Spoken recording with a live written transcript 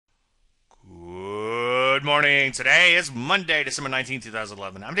Good morning. Today is Monday, December 19th,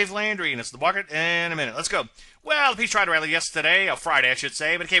 2011. I'm Dave Landry, and it's the market in a minute. Let's go. Well, the piece tried to rally yesterday, or Friday, I should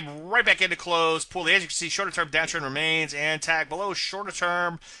say, but it came right back into close. Poorly, as you can see, shorter-term downtrend remains intact below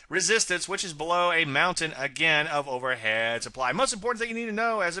shorter-term resistance, which is below a mountain, again, of overhead supply. Most important thing you need to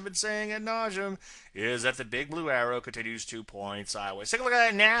know, as I've been saying ad nauseum, is that the big blue arrow continues to point sideways. Take a look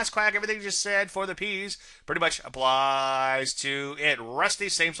at that NASDAQ. Everything you just said for the P's pretty much applies to it. Rusty,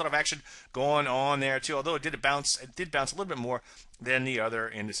 same sort of action going on there too. Although it did bounce a little bit more than the other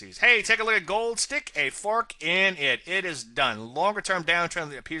indices. Hey, take a look at gold. Stick a fork in it. It is done. Longer term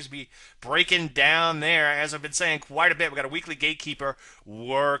downtrend appears to be breaking down there, as I've been saying quite a bit. We got a weekly gatekeeper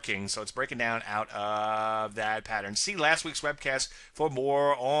working, so it's breaking down out of that pattern. See last week's webcast for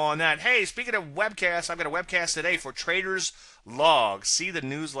more on that. Hey, speaking of webcasts, I've got a webcast today for Traders Log. See the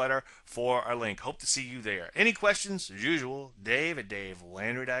newsletter for a link. Hope to see you there. Any questions? As usual, Dave at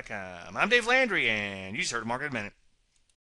DaveLandry.com. I'm Dave Landry, and you just heard Market in a Minute.